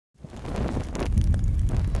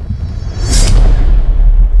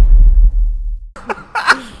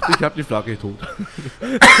Ich hab die Flagge tot.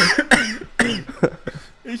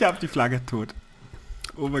 Ich hab die Flagge tot.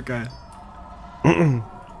 Obergeil.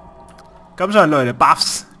 Komm schon, Leute.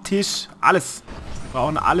 Buffs, Tisch, alles. Wir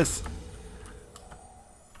brauchen alles.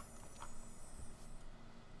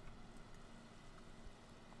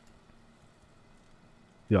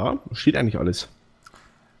 Ja, steht eigentlich alles.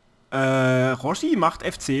 Roshi macht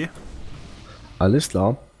FC. Alles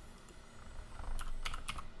klar.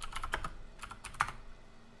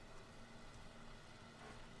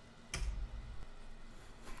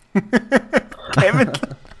 Kevin.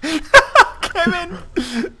 Kevin.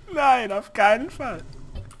 Nein, auf keinen Fall.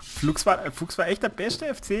 Fuchs war echt der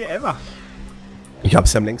beste FC ever. Ich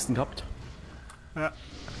hab's ja am längsten gehabt. Ja.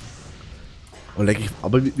 Und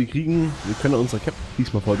aber wir können unser Cap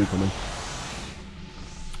diesmal voll bekommen.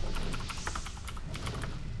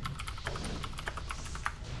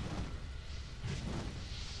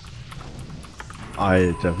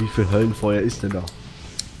 Alter, wie viel Höllenfeuer ist denn da?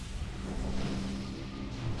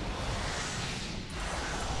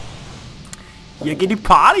 Hier geht die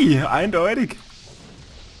Party, eindeutig.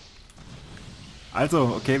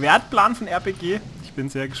 Also, okay, wer hat Plan von RPG? Ich bin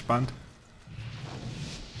sehr gespannt.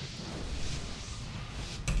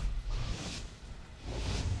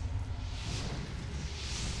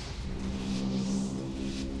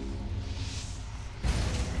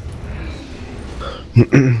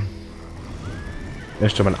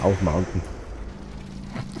 Erst einmal aufmounten.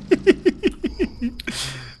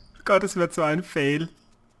 Gott, es wird so ein Fail.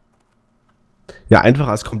 Ja, einfach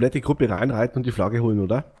als komplette Gruppe reinreiten und die Flagge holen,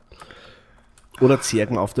 oder? Oder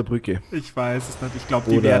zergen auf der Brücke. Ich weiß es nicht. Ich glaube,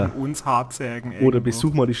 die werden uns hart zergen. Oder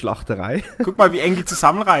besuch mal die Schlachterei. Guck mal, wie eng die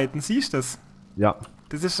zusammenreiten. Siehst du das? Ja.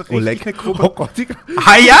 Das ist richtig eine Gruppe. Oh Gott,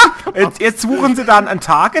 Ah ja? Jetzt suchen sie dann ein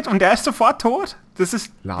Target und der ist sofort tot. Das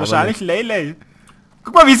ist wahrscheinlich Lele.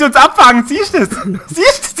 Guck mal, wie sie uns abfangen. Siehst du das?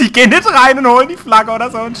 Siehst du? Die gehen nicht rein und holen die Flagge oder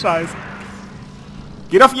so ein Scheiß.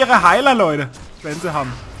 Geht auf ihre Heiler, Leute. Wenn sie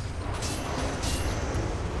haben.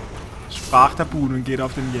 Sprach der Boon und geht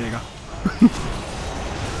auf den Jäger.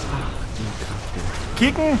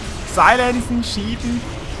 Kicken, silenzen, schieben.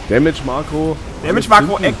 Damage Makro. Damage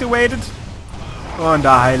Makro activated. Und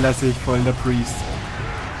da heilt er sich voll, der Priest.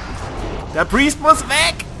 Der Priest muss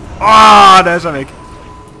weg. Oh, da ist er weg.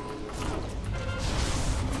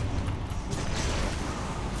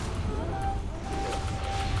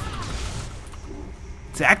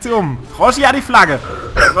 Zergt sie um. Roshi hat die Flagge.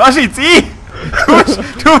 Roshi, zieh.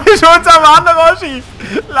 Du bist unser Mann, Roshi.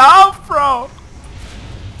 Lauf, Bro.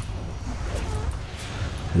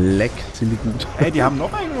 Leck, ziemlich gut. Ey, die haben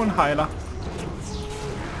noch irgendwo einen Heiler.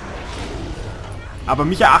 Aber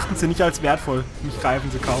mich erachten sie nicht als wertvoll. Mich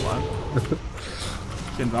greifen sie kaum an.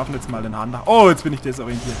 Ich entwerfe jetzt mal den Hunter. Oh, jetzt bin ich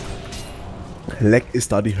desorientiert. Leck,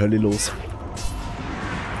 ist da die Hölle los.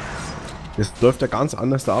 Das läuft ja ganz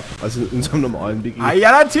anders da ab als in unserem normalen BG. Ah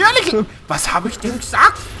ja, natürlich! Was habe ich denn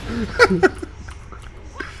gesagt?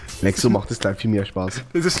 Leck, so macht es gleich viel mehr Spaß.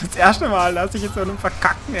 Das ist das erste Mal, dass ich jetzt so einem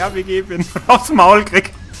verkackten RBG bin und aufs Maul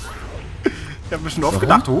krieg. Ich habe mir schon oft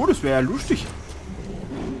gedacht, oh, das wäre ja lustig.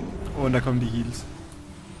 Oh, und da kommen die Heals.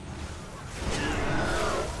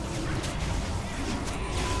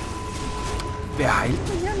 Wer heilt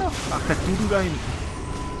denn hier noch? Ach, der Dudu da hinten.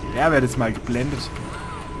 Der wird jetzt mal geblendet.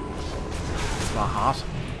 Das war hart.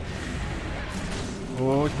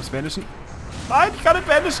 Oh, ich muss vanishen. Nein, ich kann nicht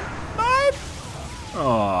vanishen. Nein!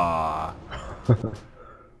 Oh.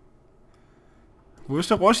 Wo ist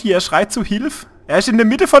der Roshi? Er schreit zu Hilfe. Er ist in der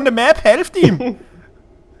Mitte von der Map. Helft ihm!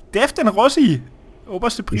 Deft den Roshi.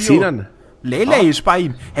 Oberste Prio. Ich seh dann. Lele ist bei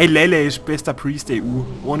ihm. Hey, Lele ist bester Priest EU.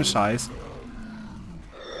 Ohne Scheiß.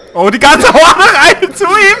 Oh, die ganze Horde rein zu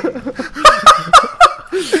ihm!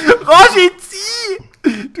 Roshi,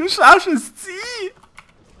 zieh! Du schaffst es, zieh!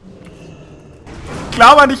 Ich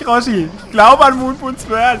glaube an dich, Roshi. Ich glaube an Moonboons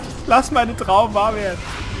World. Lass meine Traum wahr werden.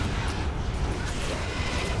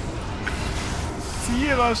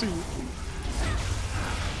 Zieh, Roshi.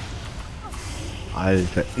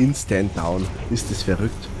 Alter, Instant Down. Ist das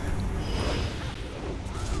verrückt.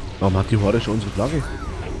 Warum hat die Horde schon unsere Flagge?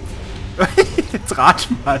 Jetzt ratsch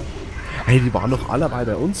mal. Hey, die waren doch alle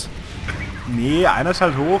bei uns. Nee, einer ist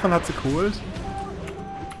halt hoch und hat sie geholt.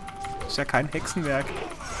 Ist ja kein Hexenwerk.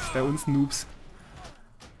 Bei uns Noobs.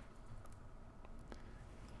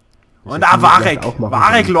 Und da Warek!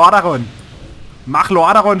 Warek Lordaeron! Mach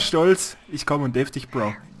Lordaeron stolz! Ich komme und def dich,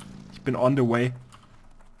 Bro. Ich bin on the way.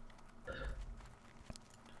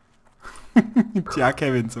 Tja,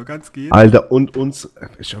 Kevin, so kann's gehen. Alter, und uns...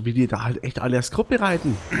 Schau, wie die da halt echt alle als Gruppe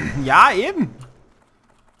reiten. Ja, eben.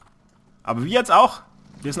 Aber wir jetzt auch.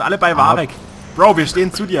 Wir sind alle bei Warek. Bro, wir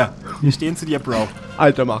stehen zu dir. Wir stehen zu dir, Bro.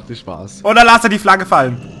 Alter, macht das Spaß. Oder lass er die Flagge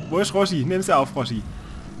fallen. Wo ist Roshi? Nimm sie auf, Roshi.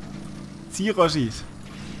 Zieh Roshi.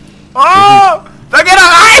 Oh! Da geht er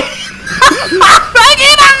rein! Da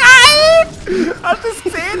geht er rein! Hast du es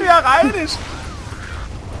gesehen, wie er rein ist?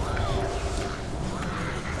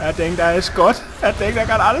 Er denkt, er ist Gott. Er denkt, er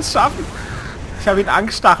kann alles schaffen. Ich habe ihn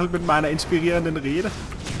angestachelt mit meiner inspirierenden Rede.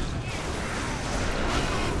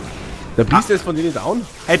 Der Priester ist von denen down.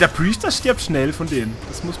 Hey, der Priester stirbt schnell von denen.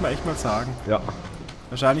 Das muss man echt mal sagen. Ja.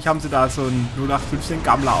 Wahrscheinlich haben sie da so einen 0815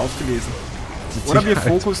 Gammler aufgelesen. Oder wir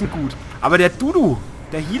fokussen gut. Aber der Dudu,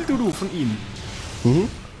 der Heal-Dudu von ihm,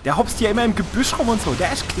 der hopst hier immer im Gebüsch rum und so.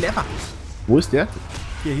 Der ist clever. Wo ist der?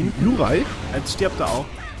 Hier hinten. Lurai? Jetzt stirbt er auch.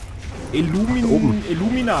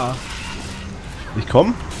 Illumina. Ich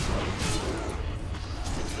komm.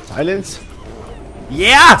 Silence.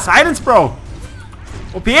 Yeah, Silence, Bro.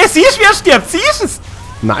 OP, siehst du, wie er stirbt? Siehst du es?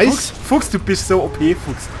 Nice. Fuchs, du bist so OP,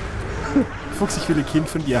 Fuchs. Fuchs, ich will ein Kind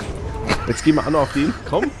von dir. Jetzt gehen wir an auf den.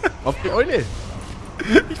 Komm, auf die Eule.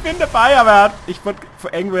 Ich bin dabei, aber ich wurde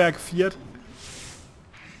irgendwoher gefiert.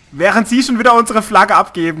 Während sie schon wieder unsere Flagge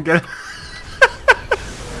abgeben, gell?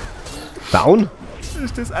 Down.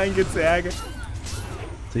 Ist das ein Gezerge?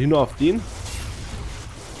 Soll ich nur auf den?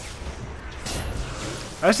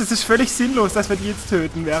 Weißt du, das ist völlig sinnlos, dass wir die jetzt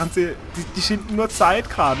töten, während sie... Die schinden nur Zeit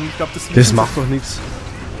gerade. Ich glaube, das macht doch nichts.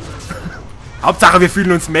 Hauptsache, wir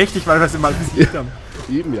fühlen uns mächtig, weil wir sie mal besiegt haben.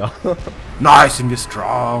 Eben, ja. Nice, sind wir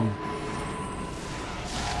strong.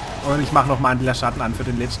 Und ich mache noch mal einen lila Schatten an für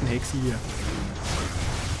den letzten Hexi hier.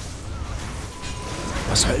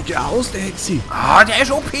 Was hält der aus, der Hexi? Ah, der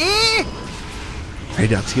ist OP! Hey,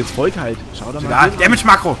 der hat sich jetzt voll geheilt. Schau da mal. Ja,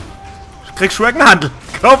 Damage-Makro. Krieg Schurkenhandel.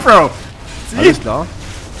 Go, Bro. Sieh. Alles klar.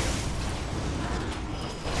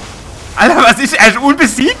 Alter, was ist... Er ist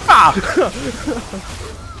unbesiegbar!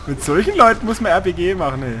 Mit solchen Leuten muss man RPG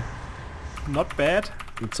machen, ey. Not bad.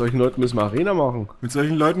 Mit solchen Leuten müssen wir Arena machen. Mit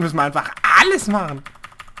solchen Leuten müssen wir einfach alles machen.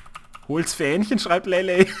 Hol's Fähnchen, schreibt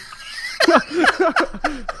Lele.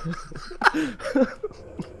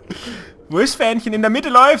 Wo ist Fähnchen? In der Mitte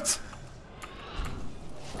läuft's.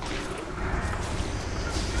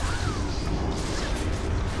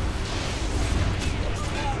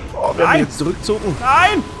 Oh, wir haben ihn jetzt zurückgezogen.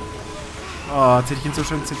 Nein! Oh, jetzt hätte ich ihn so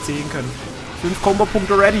schön CC'en können. 5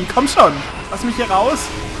 Kombo-Punkte ready. Komm schon. Lass mich hier raus.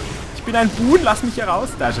 Ich bin ein Boon. Lass mich hier raus.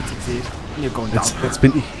 Da ist er CC. Jetzt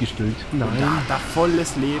bin ich gestillt. Nein. Da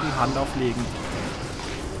volles Leben. Hand auflegen.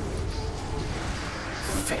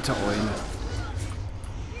 Fette Eule.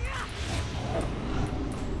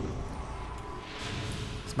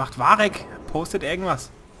 Was macht Warek? Postet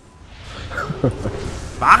irgendwas.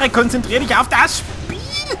 Warek, konzentrier dich auf das Spiel.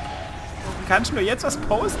 Kannst du nur jetzt was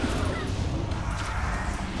posten?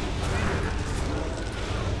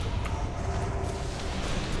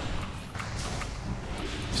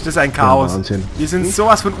 Ist das ein Chaos? Ja, Wir sind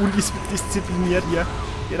sowas von undiszipliniert hier.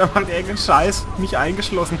 Jeder macht irgendeinen Scheiß, mich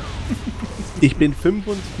eingeschlossen. Ich bin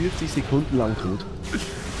 45 Sekunden lang tot.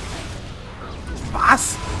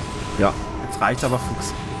 Was? Ja. Jetzt reicht's aber,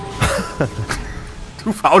 Fuchs.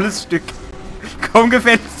 Du faules Stück. Komm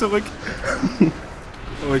gefälligst zurück.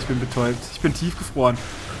 Oh, ich bin betäubt. Ich bin tiefgefroren.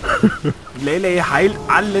 Lele heilt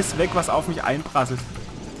alles weg, was auf mich einprasselt.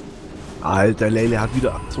 Alter, Lele hat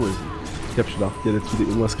wieder... So, ich hab schon gedacht, der hat jetzt wieder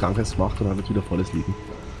irgendwas Krankes gemacht und hat jetzt wieder volles liegen.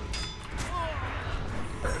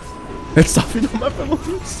 Jetzt darf ich nochmal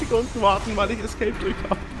 55 Sekunden warten, weil ich Escape drückt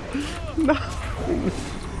habe. Nein.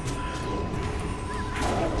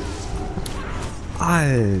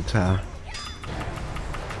 Alter.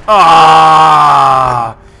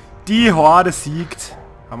 Ah, die Horde siegt.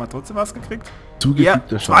 Haben wir trotzdem was gekriegt?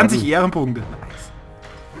 Zugefügter Ja, Schaden. 20 Ehrenpunkte. Nice.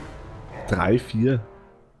 3, 4.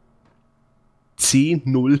 10,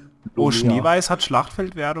 0. Oh, Schneeweiß hat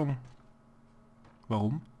Schlachtfeldwertung.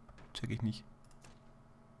 Warum? Check ich nicht.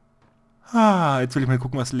 Ah, jetzt will ich mal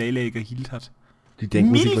gucken, was Lele gehealt hat. Die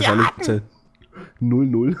denken sich wahrscheinlich 0,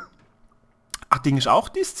 0. Ach, Ding ist auch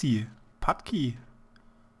Diszi. Patki.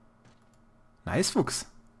 Nice, Fuchs.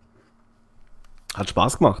 Hat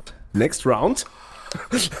Spaß gemacht. Next round.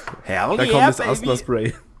 Hell Da yeah, kommt das baby.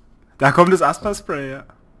 Asthma-Spray. Da kommt das Asthma-Spray, ja.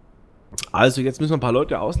 Also jetzt müssen wir ein paar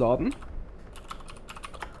Leute ausladen.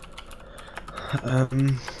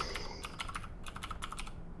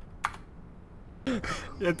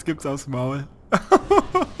 Jetzt gibt's aufs Maul.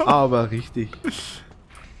 Aber richtig.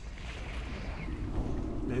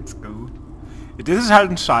 Let's go. Das ist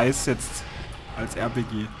halt ein Scheiß jetzt als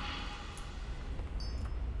RPG.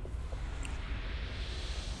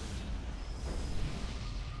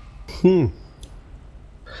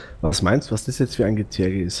 Was meinst du, was das jetzt für ein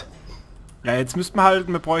Gezerge ist? Ja, jetzt müssten wir halt,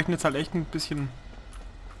 wir bräuchten jetzt halt echt ein bisschen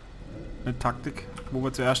eine Taktik, wo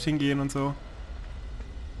wir zuerst hingehen und so.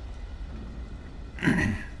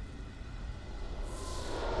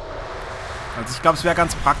 Also ich glaube, es wäre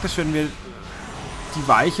ganz praktisch, wenn wir die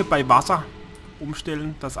Weiche bei Wasser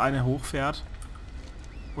umstellen, dass eine hochfährt.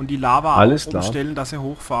 Und die Lava Alles auch klar. umstellen, dass sie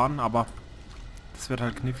hochfahren, aber das wird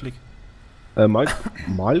halt knifflig.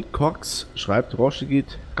 Malcox schreibt, Roshi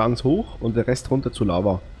geht ganz hoch und der Rest runter zu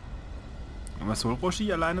Lava. Was soll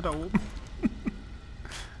Roshi alleine da oben?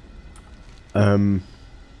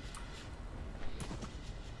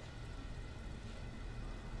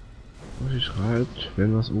 Roshi schreibt,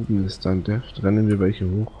 wenn was oben ist, dann rennen wir welche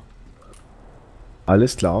hoch.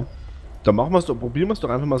 Alles klar. Dann machen wir es doch, probieren wir es doch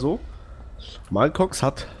einfach mal so. Malcox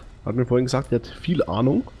hat mir vorhin gesagt, er hat viel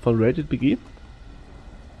Ahnung von Rated BG.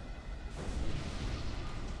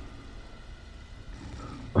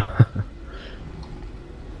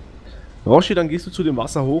 Roshi, dann gehst du zu dem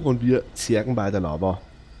Wasser hoch und wir zergen bei der Lava.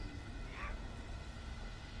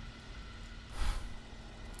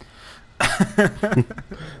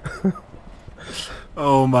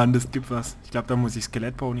 Oh Mann, das gibt was. Ich glaube, da muss ich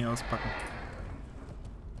Skelettpony auspacken.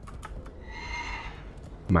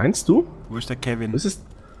 Meinst du? Wo ist der Kevin? Das ist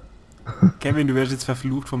Kevin, du wirst jetzt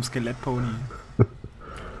verflucht vom Skelettpony.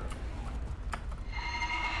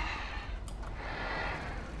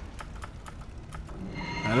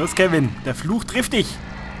 Na los, Kevin, der Fluch trifft dich.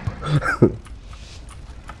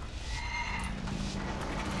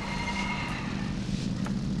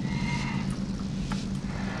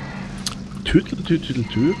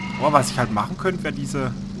 Tüttel. Oh, was ich halt machen könnte, wäre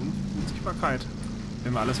diese Unsichtbarkeit.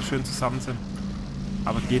 Wenn wir alle so schön zusammen sind.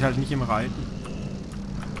 Aber geht halt nicht im Reiten.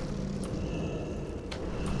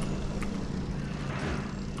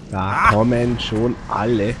 Da kommen schon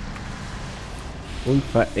alle. Und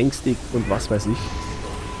verängstigt und was weiß ich.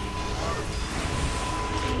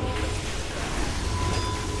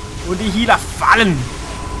 Und die Healer fallen.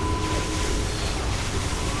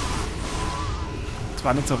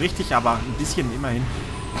 Zwar nicht so richtig, aber ein bisschen immerhin.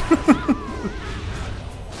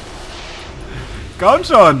 Komm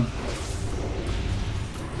schon!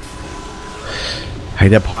 Hey,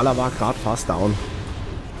 der Pala war gerade fast down.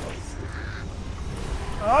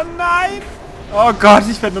 Oh nein! Oh Gott,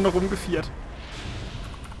 ich werde nur noch umgeführt.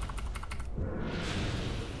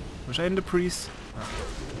 Wahrscheinlich der Priest. Ah.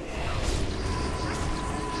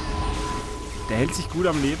 Der hält sich gut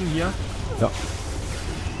am Leben hier. Ja.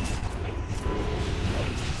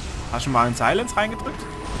 Hast du mal in Silence reingedrückt?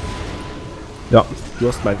 Ja, du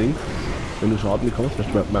hast mein Ding. Wenn du Schaden bekommst, hast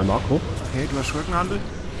du mein Makro. Okay, du hast Schurkenhandel.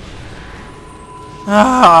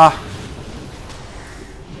 Ah!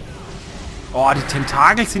 Oh, die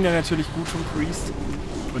Tentakel sind ja natürlich gut vom Priest.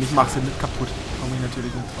 Und ich mache sie nicht kaputt. Komme ich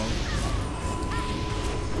natürlich nicht drauf.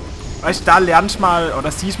 Weißt du, da lernst du mal,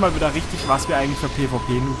 oder siehst mal wieder richtig, was wir eigentlich für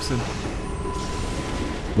PvP-Noobs sind.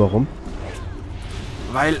 Warum?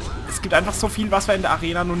 Weil es gibt einfach so viel, was wir in der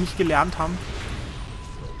Arena noch nicht gelernt haben.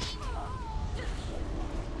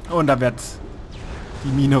 Und da wird die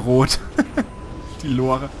Mine rot. Die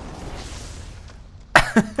Lore.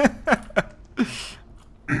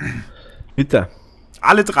 Bitte.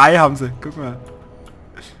 Alle drei haben sie. Guck mal.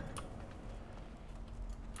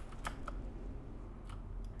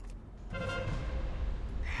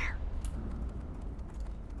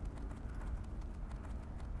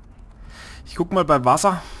 Ich guck mal bei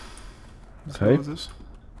Wasser. Was Okay. los ist.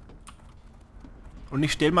 Und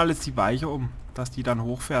ich stelle mal jetzt die Weiche um, dass die dann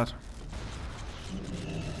hochfährt.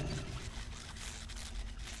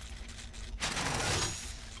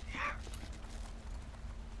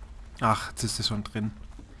 Ach, jetzt ist sie schon drin.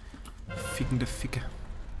 Fickende Ficke.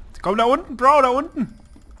 Komm da unten, Bro, da unten.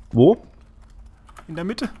 Wo? In der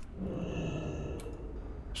Mitte.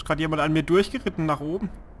 Ist gerade jemand an mir durchgeritten nach oben.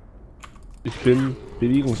 Ich bin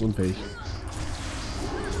bewegungsunfähig.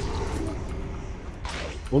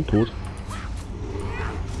 Und tot.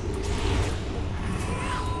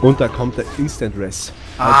 Und da kommt der Instant Res.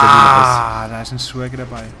 Ah, da ist ein Schurke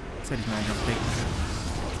dabei. Das hätte ich mir eigentlich auch denken können.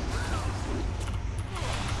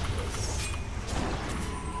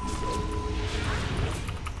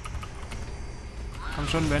 Komm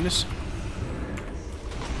schon, wenn ich...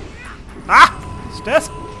 Ah! Was ist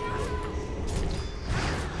das?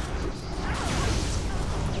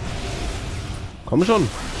 Komm schon.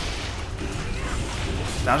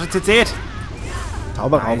 Da ist ein CC.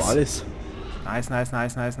 Zauberraum, Nice. alles. Nice, nice,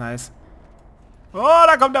 nice, nice, nice. Oh,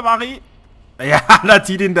 da kommt der Mari. Ja, da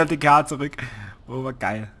zieht ihn der DK zurück. Oh, war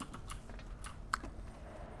geil.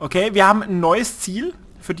 Okay, wir haben ein neues Ziel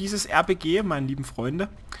für dieses RPG, meine lieben Freunde.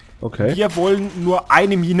 Okay. Wir wollen nur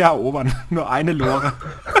eine Mine erobern. Nur eine Lore.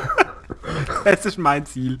 Das ist mein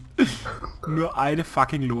Ziel. Nur eine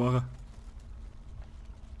fucking Lore.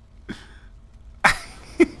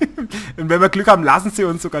 Und wenn wir Glück haben, lassen sie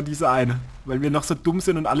uns sogar diese eine. Weil wir noch so dumm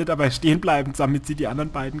sind und alle dabei stehen bleiben, damit sie die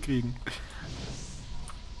anderen beiden kriegen.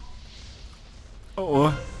 Oh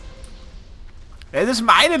oh. Das ist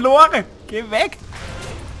meine Lore. Geh weg.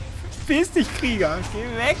 Verpiss dich, Krieger.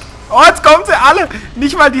 Geh weg. Oh, jetzt kommen sie alle.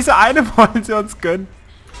 Nicht mal diese eine wollen sie uns gönnen.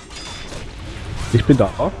 Ich bin da.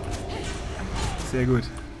 Sehr gut.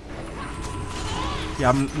 Wir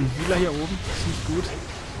haben einen Healer hier oben. Das ist nicht gut.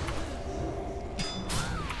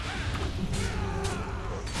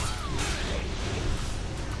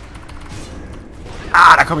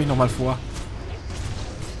 Ah, da komme ich nochmal vor.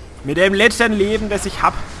 Mit dem letzten Leben, das ich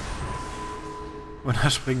hab. Und da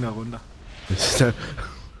springt er runter.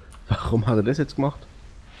 Warum hat er das jetzt gemacht?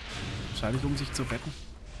 Wahrscheinlich um sich zu retten.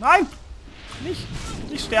 Nein! Nicht!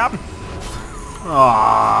 Nicht sterben!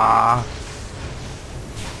 Oh.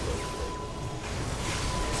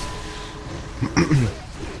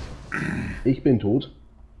 Ich bin tot.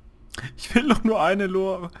 Ich will doch nur eine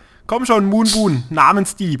Lore. Komm schon, Moonboon,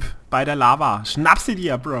 Namensdieb bei der Lava. Schnapp sie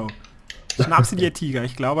dir, Bro. Schnapp sie dir, Tiger.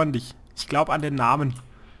 Ich glaube an dich. Ich glaube an den Namen.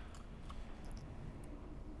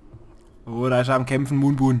 Oh, da ist er am Kämpfen,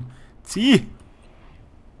 Moonboon. Zieh!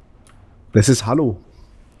 Das ist Hallo.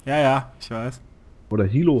 Ja, ja, ich weiß. Oder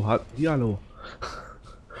Hilo. Hallo.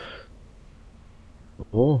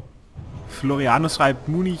 Oh. Florianus schreibt,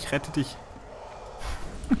 Muni, ich rette dich.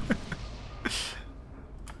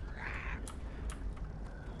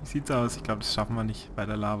 Wie sieht's aus? Ich glaube, das schaffen wir nicht bei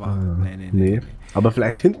der Lava. Nee. Aber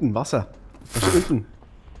vielleicht hinten Wasser. Was ist unten?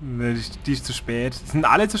 Nee, die ist zu spät. Die sind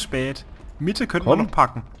alle zu spät. Mitte könnten wir noch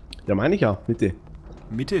packen. Ja, meine ich ja. Mitte.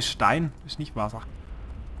 Mitte ist Stein, ist nicht Wasser.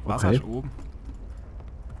 Wasser Okay. ist oben.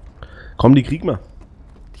 Komm, die kriegen wir.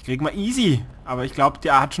 Die kriegen wir easy. Aber ich glaube,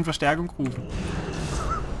 der hat schon Verstärkung gerufen.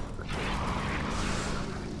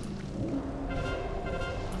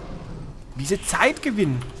 Diese Zeit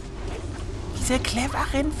gewinnen. Diese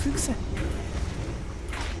cleveren Füchse.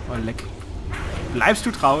 Oh, leck. Bleibst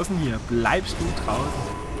du draußen hier? Bleibst du draußen?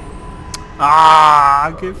 Ah,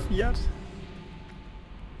 geviert.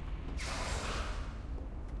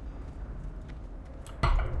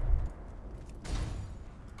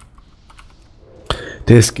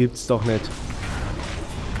 Das gibt's doch nicht.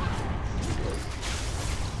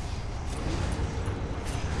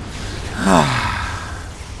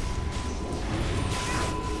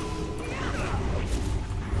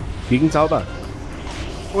 Gegen Zauber.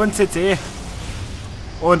 Und CC.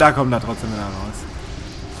 Und da kommt er trotzdem wieder raus.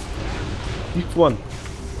 Die vorn.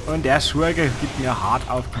 Und der Schurke gibt mir hart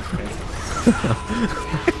auf die Fresse.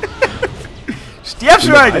 Stirb,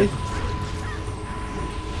 Schurke!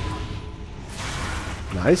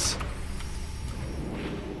 Nice.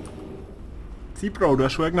 Sieh, Bro, du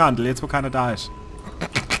hast Schurkenhandel, jetzt wo keiner da ist.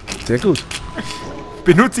 Sehr gut.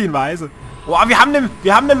 Benutze ihn weise. Boah, wir haben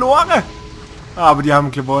eine Lore! Ah, aber die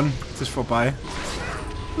haben gewonnen. Es ist vorbei.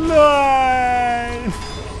 Nein!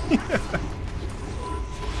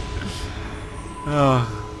 Ja.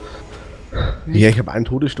 Ja, ich habe einen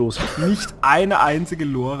Todesstoß. Nicht eine einzige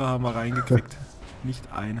Lore haben wir reingekriegt. Nicht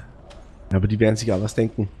eine. Ja, aber die werden sich auch was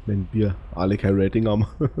denken, wenn wir alle kein Rating haben.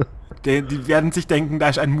 Die werden sich denken, da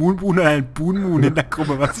ist ein Moonboon oder ein Boonmoon in der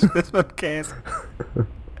Gruppe. Was ist das für ein Käse?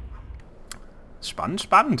 Spannend,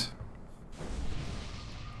 spannend.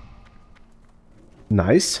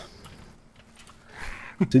 Nice.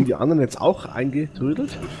 Sind die anderen jetzt auch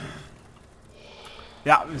eingetrödelt?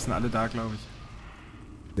 Ja, wir sind alle da, glaube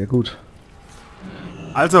ich. Sehr gut.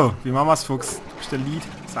 Also, wie machen wir's, Fuchs? Du bist der Lead.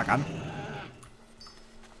 Sag an.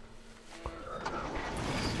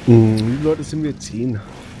 Wie viele Leute sind wir? 10.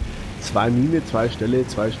 2 Mine, 2 Ställe,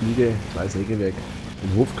 2 Schmiede, 2 Sägewerk.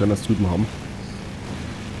 Den Hof können das drüben haben.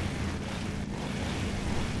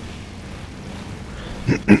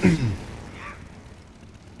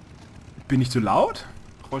 Bin ich zu laut?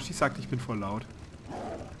 Roshi sagt, ich bin voll laut.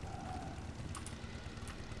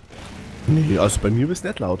 Nee, also bei mir bist du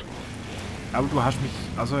nicht laut. Aber du hast mich...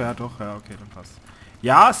 Also ja, doch. Ja, okay, dann passt.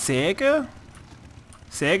 Ja, Säge...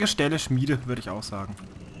 Säge, Stelle, Schmiede, würde ich auch sagen.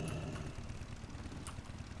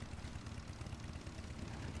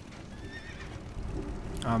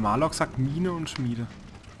 Aber Marlock sagt Mine und Schmiede.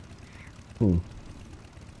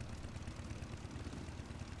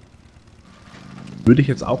 Würde ich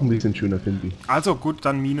jetzt auch ein bisschen schöner finden. Also gut,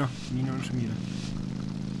 dann Mine. Mine und Schmiede.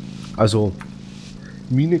 Also,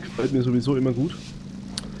 Mine gefällt mir sowieso immer gut.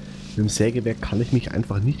 Mit dem Sägewerk kann ich mich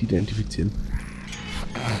einfach nicht identifizieren.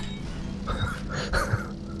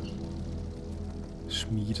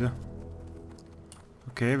 Schmiede.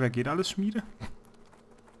 Okay, wer geht alles Schmiede?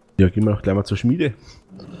 Ja, gehen wir doch gleich mal zur Schmiede.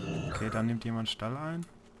 Okay, dann nimmt jemand Stall ein.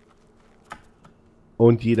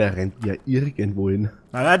 Und jeder rennt ja irgendwo hin.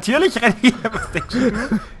 Na natürlich rennt jeder. Was denkst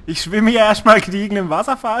du? Ich schwimme hier erstmal gegen im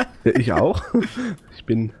Wasserfall. Ja, ich auch. Ich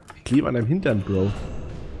klebe an einem Hintern, Bro.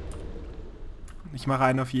 Ich mache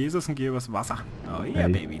einen auf Jesus und gehe übers Wasser. Oh yeah,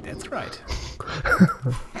 Hey. baby, that's right.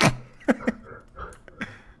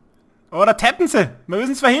 Oh, da tappen sie. Wir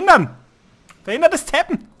müssen es verhindern. Verhindert das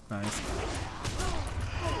Tappen. Nice.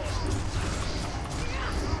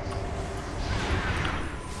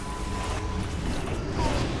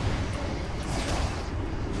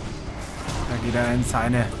 Da geht er in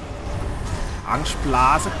seine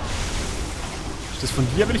Angstblase. Ist das von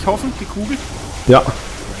dir, will ich hoffen, die Kugel? Ja.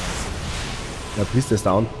 Ja, Priester ist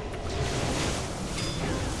down.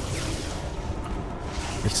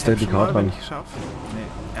 Jetzt ist der die Karte dran. Ich schaff.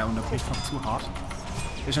 Nee, er unterbricht noch zu hart.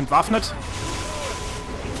 Ist entwaffnet.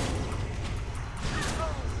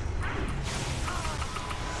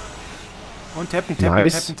 Und tappen, tappen,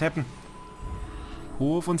 Nice. tappen, tappen.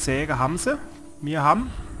 Hof und Säge haben sie. Wir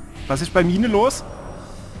haben. Was ist bei Mine los?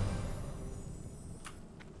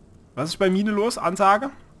 Was ist bei Mine los?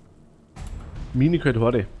 Ansage? Mini gehört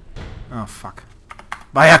Horde. Ah, fuck.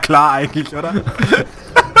 War ja klar eigentlich, oder?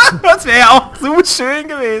 Das wäre ja auch so schön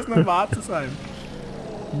gewesen, um wahr zu sein.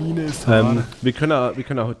 Mine ist Horde. Wir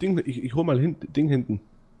können auch Ding, ich hol mal Ding hinten.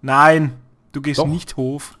 Nein, du gehst Doch. nicht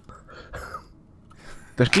Hof.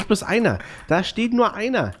 Da steht bloß einer. Da steht nur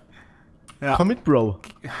einer. Ja. Komm mit, Bro.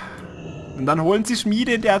 Und dann holen sie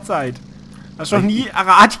Schmiede in der Zeit. Hast du noch nie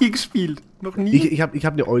Arati gespielt? Noch nie? Ich hab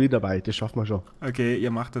eine Eule dabei, das schaffen wir schon. Okay, ihr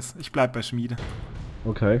macht das. Ich bleib bei Schmiede.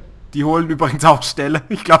 Okay. Die holen übrigens auch Stelle.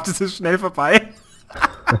 Ich glaube, das ist schnell vorbei.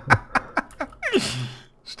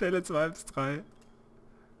 Stelle 2 bis 3.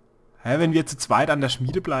 Hä, wenn wir zu zweit an der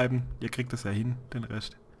Schmiede bleiben, ihr kriegt das ja hin, den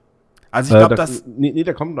Rest. Also ich glaube, dass... Nee,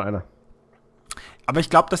 da kommt noch einer. Aber ich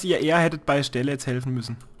glaube, dass ihr eher hättet bei Stelle jetzt helfen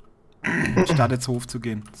müssen. Statt jetzt Hof zu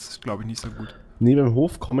gehen. Das ist, glaube ich, nicht so gut. Nee, beim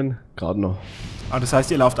Hof kommen gerade noch. Aber das heißt,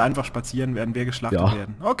 ihr lauft einfach spazieren, während wir geschlachtet Ja.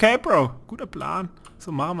 werden. Okay, Bro. Guter Plan.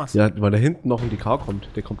 So machen wir's. Ja, weil da hinten noch ein DK kommt.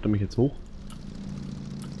 Der kommt nämlich jetzt hoch.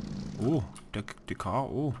 Oh, der DK,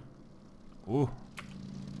 oh. Oh.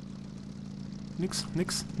 Nix.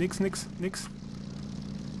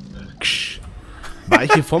 Ksch.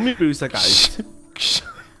 Weiche von mir, böser Geist. Ksch.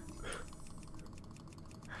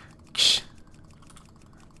 Ksch.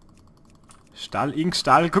 Stall, Ink,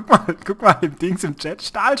 Stall, guck mal im Dings im Chat.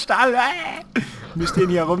 Stall, Wir stehen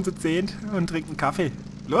hier rum zu 10 und trinken Kaffee.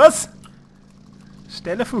 Los!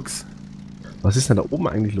 Stelle Fuchs. Was ist denn da oben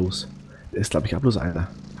eigentlich los? Da ist, glaube ich, auch bloß einer.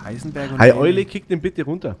 Heisenberg und Hi, Lely. Eule, kick den bitte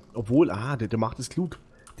runter. Obwohl, der macht es klug.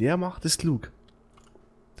 Der macht es klug.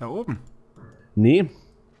 Da oben. Nee.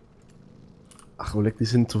 Ach, Oleg, die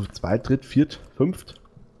sind zu 2, 3, 4, 5.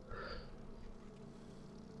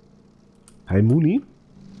 Hi, Muni.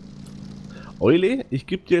 Eule, ich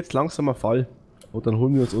geb dir jetzt langsam mal Fall. Und dann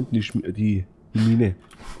holen wir uns unten die Mine.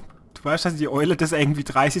 Du weißt, dass die Eule das irgendwie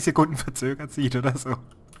 30 Sekunden verzögert sieht oder so.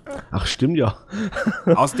 Ach, stimmt ja.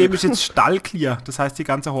 Außerdem ist jetzt Stall clear. Das heißt, die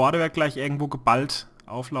ganze Horde wird gleich irgendwo geballt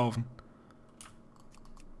auflaufen.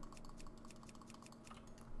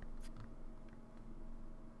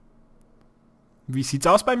 Wie sieht's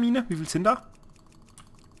aus bei Mine? Wie viel sind da?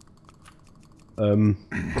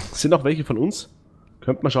 Sind auch welche von uns?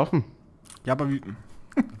 Könnte man schaffen. Ja, aber wie...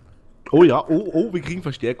 Oh ja, oh, wir kriegen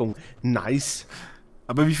Verstärkung. Nice.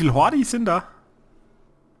 Aber wie viel Horde sind da?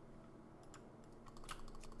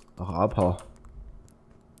 Ach, Abhau.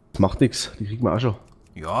 Das macht nix, die kriegen wir auch schon.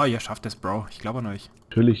 Ja, ihr schafft es, Bro. Ich glaube an euch.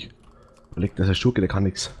 Natürlich. Oleg, das ist ein Schurke, der kann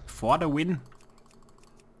nix. For the win.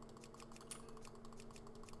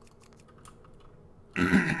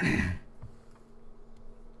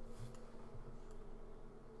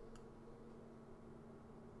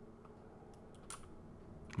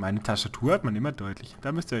 Meine Tastatur hat man immer deutlich.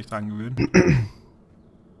 Da müsst ihr euch dran gewöhnen.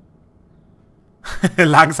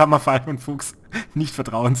 Langsamer Fall von Fuchs. Nicht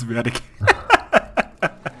vertrauenswürdig.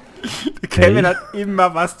 Der Kevin hat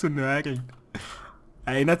immer was zu nörgeln.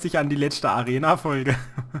 Erinnert sich an die letzte Arena-Folge.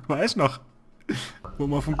 Weißt noch? Wo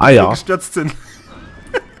wir vom ja. gestürzt sind.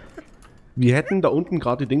 Wir hätten da unten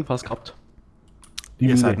gerade die Ding fast gehabt. Die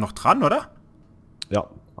Ihr Mine. seid noch dran, oder? Ja,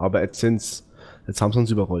 aber jetzt haben sie uns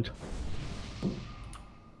überrollt.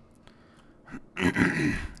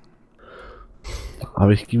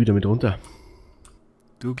 Aber ich gehe wieder mit runter.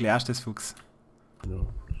 Du klärst es, Fuchs. Ja.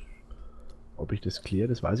 Ob ich das kläre,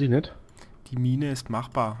 das weiß ich nicht. Die Mine ist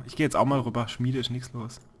machbar. Ich gehe jetzt auch mal rüber. Schmiede ist nichts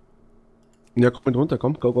los. Ja, komm mit runter,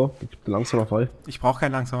 komm, go. Ich bin langsamer Fall. Ich brauche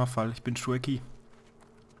keinen langsamer Fall. Ich bin Shurki.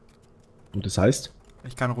 Und das heißt?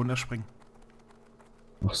 Ich kann runterspringen.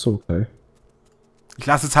 Ach so, okay. Ich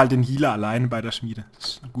lasse jetzt halt den Healer alleine bei der Schmiede. Das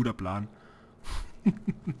ist ein guter Plan.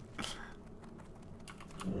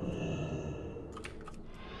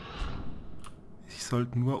 Ich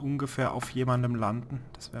sollte nur ungefähr auf jemandem landen.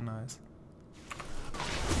 Das wäre nice.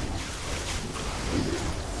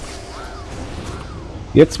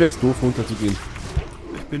 Jetzt wär's doof runterzugehen.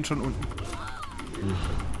 Ich bin schon unten.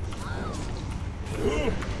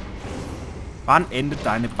 Wann endet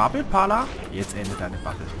deine Bubble, Pala? Jetzt endet deine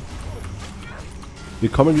Bubble. Wir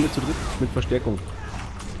kommen wieder zu dritt mit Verstärkung.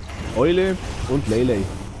 Eule und Leylay.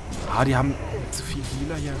 Ah, die haben zu viel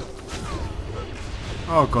Healer hier.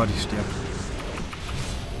 Oh Gott, ich sterbe.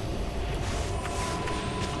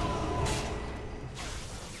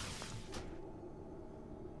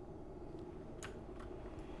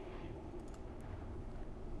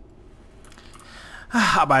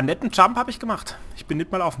 Aber einen netten Jump habe ich gemacht. Ich bin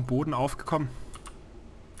nicht mal auf den Boden aufgekommen.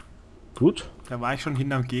 Gut. Da war ich schon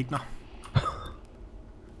hinterm Gegner.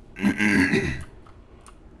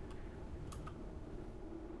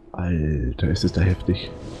 Alter, ist es da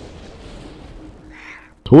heftig.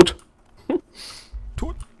 Tot?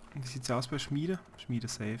 Tot. Wie sieht's aus bei Schmiede? Schmiede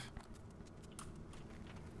safe.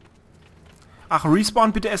 Ach,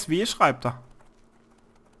 Respawn bitte SW, schreibt er.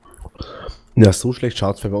 Ja, so schlecht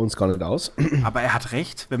schaut's für bei uns gar nicht aus. Aber er hat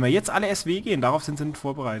recht. Wenn wir jetzt alle SW gehen, darauf sind sie nicht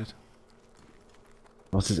vorbereitet.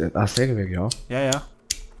 Was ist... Ah, Sägewerk, ja. Ja, ja.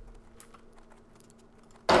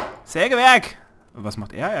 Sägewerk! Was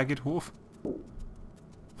macht er? Er geht Hof.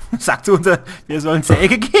 Sagt zu uns, wir sollen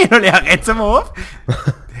Säge gehen und er rennt zum Hof.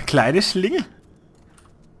 Der kleine Schlingel.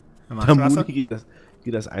 Der Muni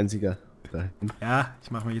geht als einziger dahin. Ja,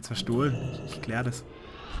 ich mache mir jetzt verstohlen. Ich klär das.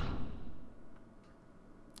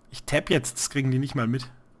 Ich tapp jetzt, das kriegen die nicht mal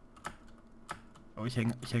mit. Oh, ich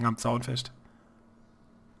häng am Zaun fest.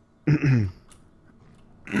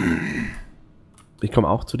 Ich komme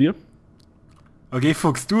auch zu dir. Okay,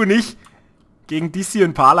 Fuchs, du nicht. Gegen DC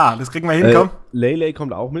und Pala, das kriegen wir hin, komm. Leylay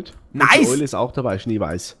kommt auch mit. Nice! Und die Eule ist auch dabei,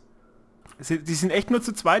 schneeweiß. Die sind echt nur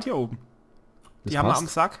zu zweit hier oben. Das Die haben wir passt. am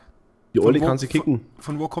Sack. Die Eule kann sie kicken.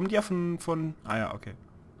 Von wo kommt die? Von... Ah ja, okay.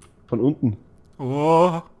 Von unten.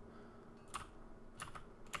 Oh.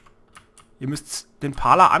 Ihr müsst den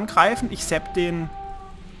Pala angreifen, ich sepp den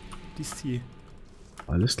DC.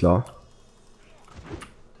 Alles klar.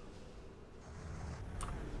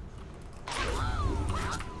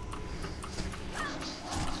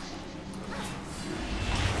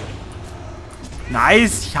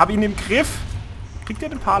 Nice, ich habe ihn im Griff. Kriegt ihr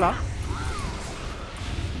den Pala?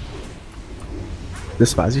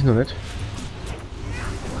 Das weiß ich noch nicht.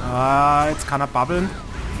 Ah, jetzt kann er babbeln.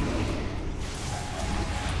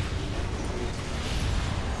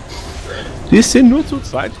 Die sind nur zu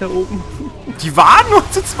zweit hier oben. Die waren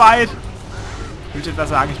nur zu zweit. Willst du etwas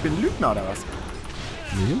sagen, ich bin ein Lügner oder was?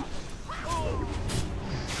 Nee.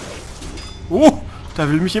 Oh, da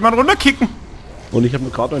will mich jemand runterkicken. Und ich habe mir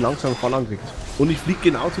gerade einen langsamen Fall angekriegt. Und ich fliege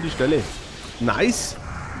genau zu die Stelle. Nice.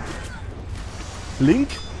 Link.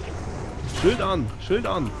 Schild an, Schild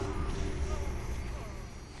an.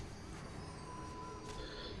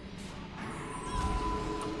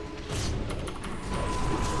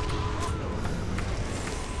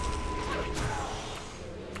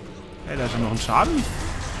 Hey, da ist ja noch ein Schaden.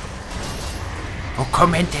 Wo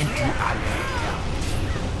kommen denn die alle her?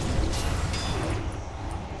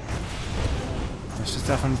 Was ist das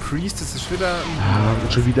da von Priest? Das ist wieder... Ja,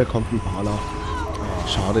 und schon wieder kommt ein Pala.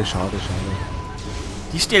 Schade, schade, schade.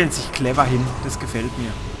 Die stellen sich clever hin. Das gefällt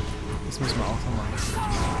mir. Das müssen wir auch so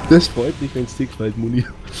machen. Das freut mich, wenn es dir gefällt, Muni.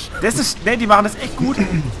 Das ist... Ne, die machen das echt gut.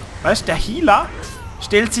 Weißt du, der Healer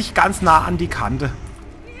stellt sich ganz nah an die Kante.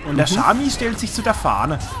 Und der Shami stellt sich zu der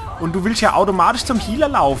Fahne. Und du willst ja automatisch zum Healer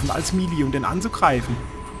laufen als Melee, um den anzugreifen.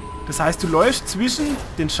 Das heißt, du läufst zwischen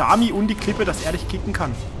den Shami und die Klippe, dass er dich kicken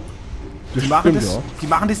kann. Die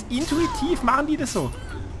machen das intuitiv, machen die das so.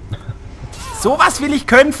 Sowas will ich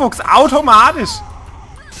können, Fuchs, automatisch.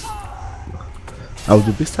 Aber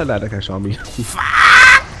du bist halt leider kein Shami. Fuck!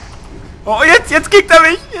 Oh, jetzt kickt er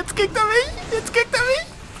mich! Jetzt kickt er mich! Jetzt kickt er mich!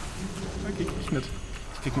 Er kickt mich nicht.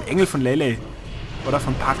 Ich krieg einen Engel von Lele. Oder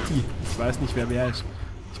von Pakti. Ich weiß nicht, wer ist.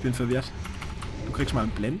 Ich bin verwirrt. Du kriegst mal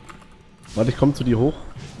einen Blend. Warte, ich komme zu dir hoch.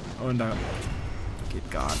 Und da geht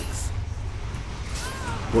gar nichts.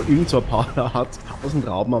 Wo irgend so ein Partner hat 1000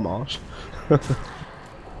 Rauben am Arsch.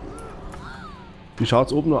 Wie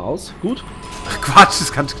schaut's oben nur aus? Gut? Ach Quatsch,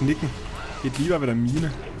 das kannst du knicken. Geht lieber bei der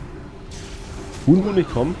Mine. Moonboon, ich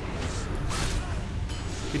komm.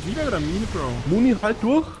 Geht lieber bei der Mine, Bro. Muni, halt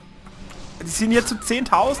durch. Die sind jetzt zu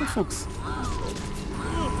 10.000, Fuchs.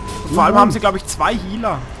 Und vor allem haben sie, glaube ich, 2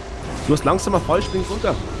 Healer. Du hast langsam mal voll, spring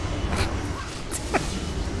runter.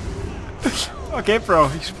 Okay, Bro,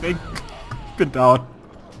 ich spring. Ich bin down.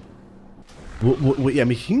 Wo er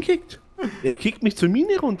mich hinkickt? Er kickt mich zur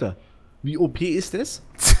Mine runter. Wie OP ist das?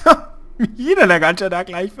 Jeder, der kann ja da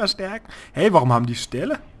gleich verstärken. Hey, warum haben die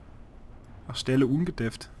Stelle? Ach, Stelle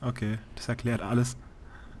ungedefft. Okay, das erklärt alles.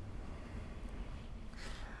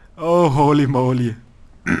 Oh, holy moly.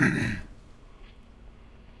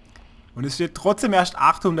 Und es steht trotzdem erst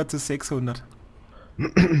 800 zu 600.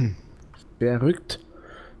 Verrückt.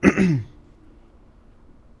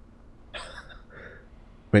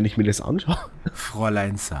 Wenn ich mir das anschaue.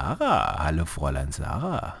 Fräulein Sarah. Hallo Fräulein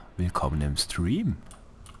Sarah. Willkommen im Stream.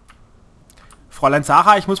 Fräulein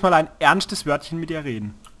Sarah, ich muss mal ein ernstes Wörtchen mit dir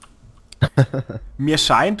reden. Mir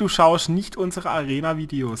scheint, du schaust nicht unsere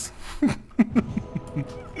Arena-Videos.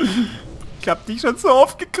 Ich habe dich schon so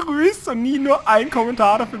oft gegrüßt und nie nur einen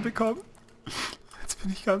Kommentar dafür bekommen. Jetzt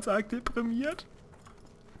bin ich ganz arg deprimiert.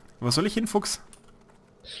 Wo soll ich hin, Fuchs?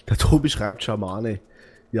 Der Tobi schreibt Schamane.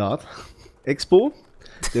 Ja, Expo,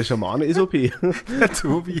 der Schamane ist OP. Der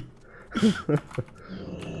Tobi.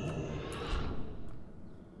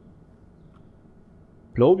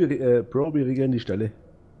 Bro, wir regeln die Stelle.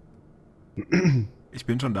 Ich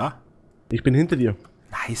bin schon da. Ich bin hinter dir.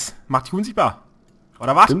 Nice. Macht dich unsichtbar.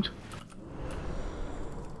 Oder was? Stimmt.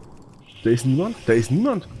 Da ist niemand? Da ist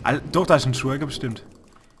niemand. Doch, da ist ein Schurke bestimmt.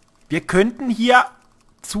 Wir könnten hier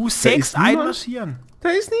zu 6 einmarschieren. Da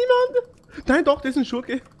ist niemand. Nein, doch, das ist ein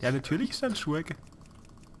Schurke. Ja, natürlich ist da ein Schurke.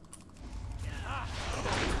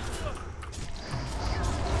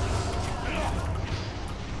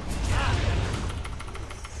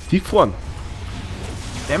 Tief vorn.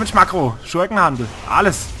 Damage Makro, Schurkenhandel,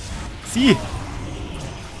 alles. Sie.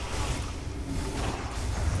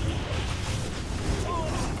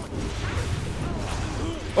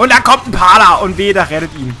 Und da kommt ein Pala und weh, da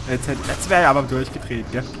rettet ihn. Jetzt wäre er aber durchgedreht,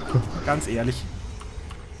 gell? Ganz ehrlich.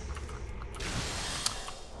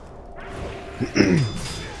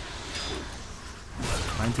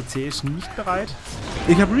 Mein CC ist nicht bereit.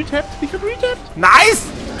 Ich hab retappt. Nice!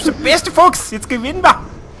 Du bist der beste Fuchs! Jetzt gewinnen wir!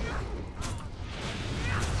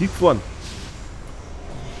 Tief vorn.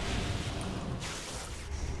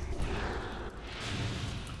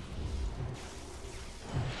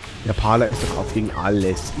 Der Pala ist doch auch gegen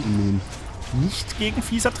alles immun. Nicht gegen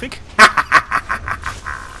fieser Trick.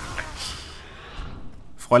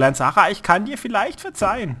 Fräulein Sarah, ich kann dir vielleicht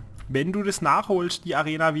verzeihen, wenn du das nachholst, die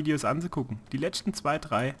Arena-Videos anzugucken. Die letzten 2,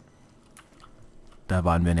 3. Da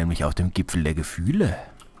waren wir nämlich auf dem Gipfel der Gefühle.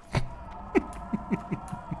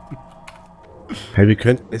 Hey, wir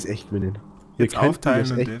könnten es echt gewinnen. Wir Jetzt aufteilen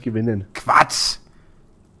es und echt gewinnen. Quatsch!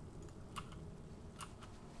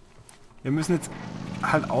 Wir müssen jetzt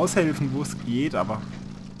halt aushelfen, wo es geht, aber...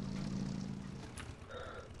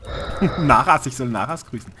 Naras, ich soll Naras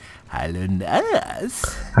grüßen. Hallo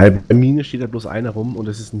Naras. Hey, bei Mine steht da bloß einer rum und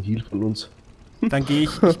das ist ein Heal von uns. Dann gehe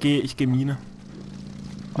ich gehe Mine.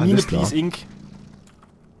 Mine, Alles klar. please, Inc.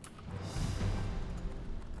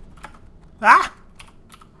 Ah!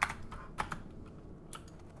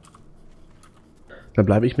 Dann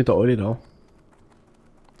bleibe ich mit der Eule da.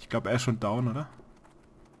 Ich glaube, er ist schon down, oder?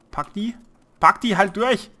 Pack die! Pack die halt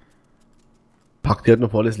durch! Packt die halt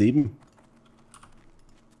noch volles Leben.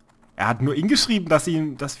 Er hat nur ihn geschrieben,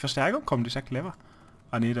 dass Verstärkung kommt. Ist ja clever.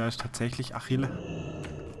 Ah ne, da ist tatsächlich Achille.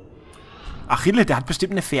 Achille, der hat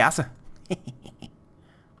bestimmt eine Ferse.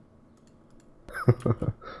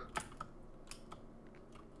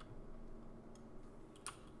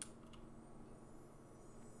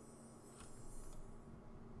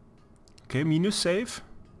 Okay, minus safe.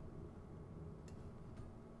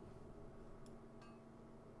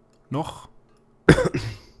 Noch.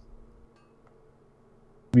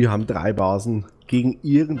 Wir haben 3 Basen gegen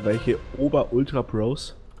irgendwelche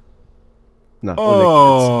Ober-Ultra-Pros. Na,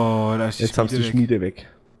 Oh, da ist die jetzt haben sie die Schmiede weg.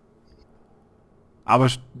 Aber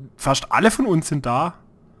fast alle von uns sind da.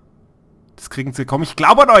 Das kriegen sie. Komm, ich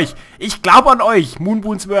glaube an euch. Ich glaube an euch.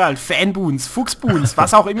 Moonboons World, Fanboons, Fuchsboons,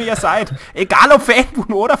 was auch immer ihr seid. Egal ob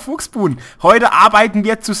Fanboon oder Fuchsboon. Heute arbeiten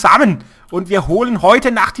wir zusammen. Und wir holen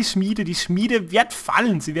heute Nacht die Schmiede. Die Schmiede wird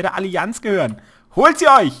fallen. Sie wird der Allianz gehören. Holt sie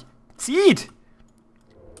euch. Zieht.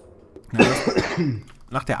 Na,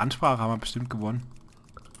 nach der Ansprache haben wir bestimmt gewonnen.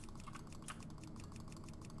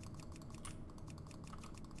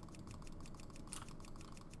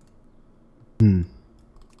 Ich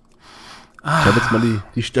habe jetzt mal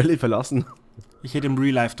die Stelle verlassen. Ich hätte im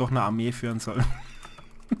Real Life doch eine Armee führen sollen.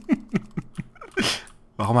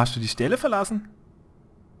 Warum hast du die Stelle verlassen?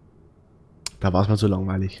 Da war es mal so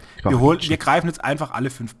langweilig. Wir greifen jetzt einfach alle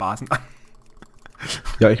 5 Basen an.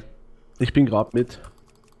 Ja, ich bin gerade mit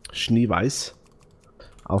Schneeweiß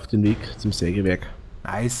auf dem Weg zum Sägewerk.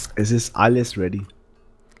 Nice. Es ist alles ready.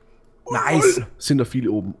 Nice. Lol. Sind da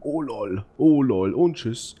viele oben. Oh lol. Oh lol. Und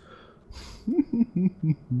tschüss.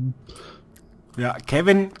 Ja,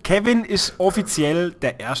 Kevin ist offiziell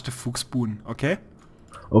der erste Fuchsboon, okay?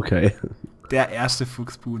 Okay. Der erste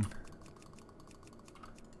Fuchsboon.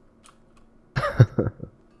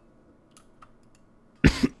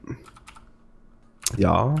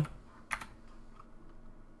 Ja.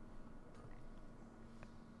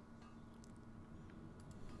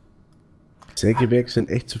 Sägewerk sind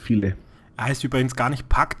echt zu viele. Er heißt übrigens gar nicht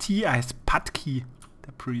Pakti, er heißt Patki,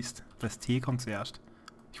 der Priest. Das T kommt zuerst.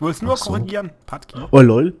 Ich wollte es nur korrigieren. Patki. Oh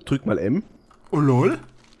lol, drück mal M. Oh lol.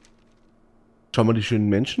 Schau mal die schönen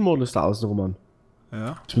Menschenmodels da außen rum an.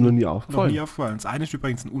 Ja. Ist mir noch nie Noch aufgefallen. nie aufgefallen. Das eine ist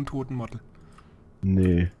übrigens ein Untotenmodel.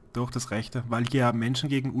 Nee. Doch, das rechte. Weil hier Menschen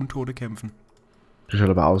gegen Untote kämpfen. Das schaut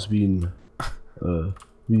aber aus wie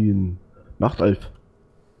ein Nachtelf.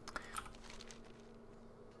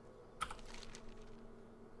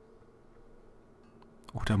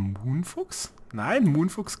 Oder Moonfuchs? Nein,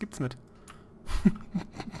 Moonfuchs gibt's nicht.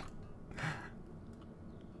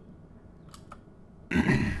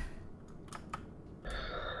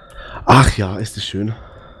 Ach ja, ist das schön.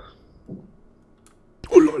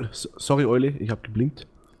 Oh lol. Sorry Eule, ich hab geblinkt.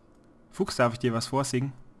 Fuchs, darf ich dir was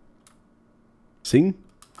vorsingen? Sing.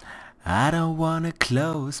 I don't wanna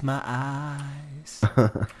close my eyes.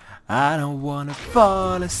 I don't wanna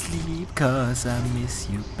fall asleep cause I miss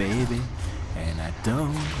you, baby. And I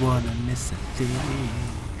don't wanna miss a thing.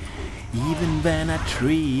 Even when I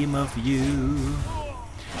dream of you.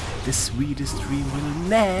 The sweetest dream will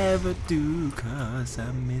never do cause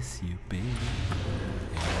I miss you, baby.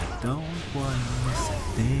 And I don't wanna miss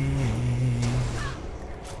a thing.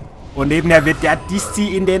 Und nebenher wird der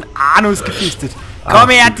Dissi in den Anus gefistet. Komm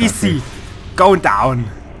her, Dissi! Go down!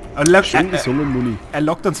 Und Schön gesungen, Muni. er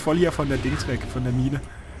lockt uns voll hier von der Dings weg, von der Mine.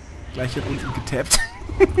 Gleich hat unten getappt.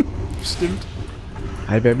 Stimmt.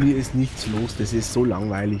 Hey, bei mir ist nichts los, das ist so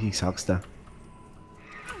langweilig, ich sag's dir.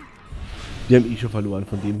 Wir haben eh schon verloren,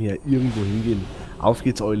 von dem her irgendwo hingehen. Auf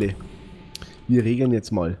geht's, Eule. Wir regeln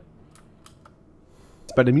jetzt mal.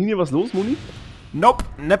 Ist bei der Mine was los, Muni? Nope,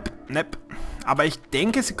 nepp. Aber ich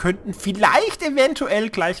denke, sie könnten vielleicht eventuell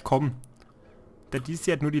gleich kommen. Der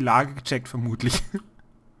DC hat nur die Lage gecheckt, vermutlich.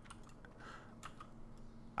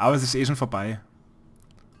 Aber es ist eh schon vorbei.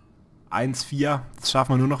 1-4. Das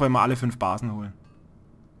schaffen wir nur noch, wenn wir alle 5 Basen holen.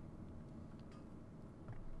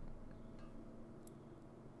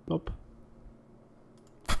 Nope.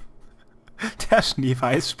 Der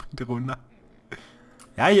Schneeweiß springt runter.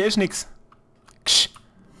 Ja, hier ist nix. Ksch.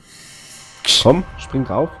 Ksch. Komm, spring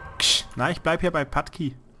drauf. Ksch. Nein, ich bleib hier bei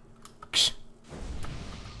Patki. Ksch.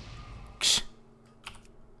 Ksch.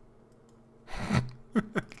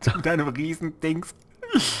 Mit deinem Riesendings.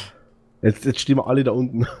 Jetzt stehen wir alle da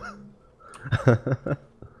unten.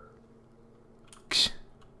 Ksch.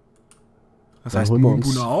 Was Dann heißt holen wir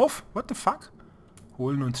Moonboon uns- auf? What the fuck?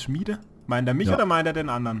 Holen uns Schmiede? Meint er mich Ja. oder meint er den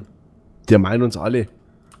anderen? Der meint uns alle.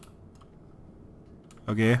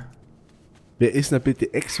 Okay. Wer ist denn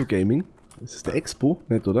bitte Exo Gaming? Ist das der Expo?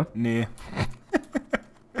 Nicht, oder? Nee.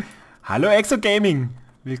 Hallo Exo Gaming.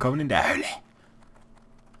 Willkommen in der Hölle.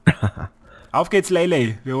 Auf geht's,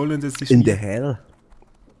 Lele. Wir holen uns jetzt die In Schmiede. der Hell.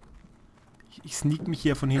 Ich sneak mich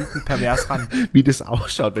hier von hinten pervers ran. Wie das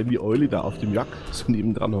ausschaut, wenn die Eule da auf dem Jack so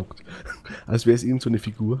nebendran hockt. Als wäre es irgend so eine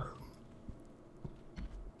Figur.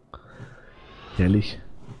 Herrlich.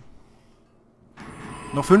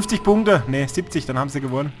 Noch 50 Punkte. Ne, 70, dann haben sie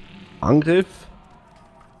gewonnen. Angriff.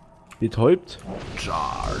 Betäubt.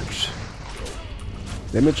 Charge.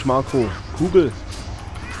 Damage Marco. Kugel.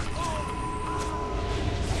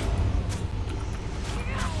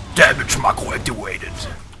 Damage Makro activated.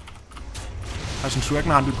 Hast du einen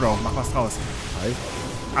Schurkenhandel, Bro? Mach was draus. Hi.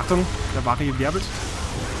 Achtung, der Vari wirbelt.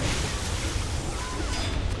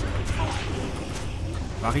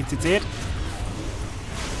 Vari CC.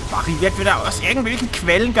 Vari wird wieder aus irgendwelchen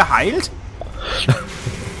Quellen geheilt.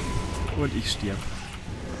 Und ich stirb.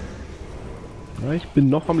 Ja, ich bin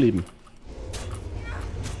noch am Leben.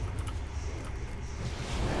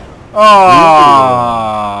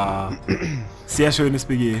 Oh. Sehr schönes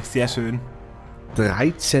BG, sehr schön.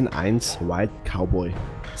 13-1 Wild Cowboy.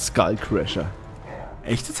 Skullcrusher.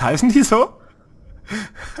 Echt, jetzt heißen die so?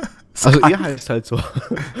 Also ihr heißt halt so.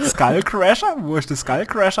 Skullcrusher? Wo ist der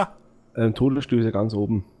Skullcrusher? Todesstöße ganz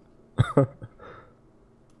oben.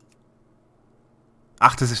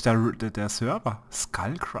 Ach, das ist der Server.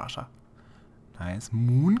 Skullcrusher. Nice.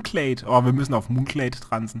 Moonclade. Oh, wir müssen auf Moonclade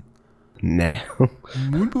transen. Ne.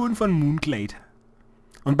 Moonboon von Moonclade.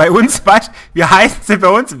 Und bei uns, weißt, wie heißen sie bei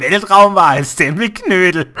uns? Weltraumwahl,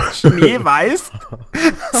 Semmelknödel, Schneeweiß,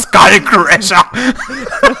 Skullcrusher.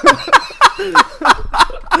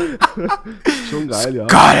 Schon geil, ja.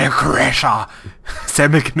 Skullcrasher!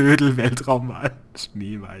 Semmelknödel, Weltraumwald,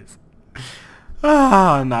 Schneeweiß.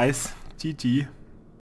 Ah, nice. GG.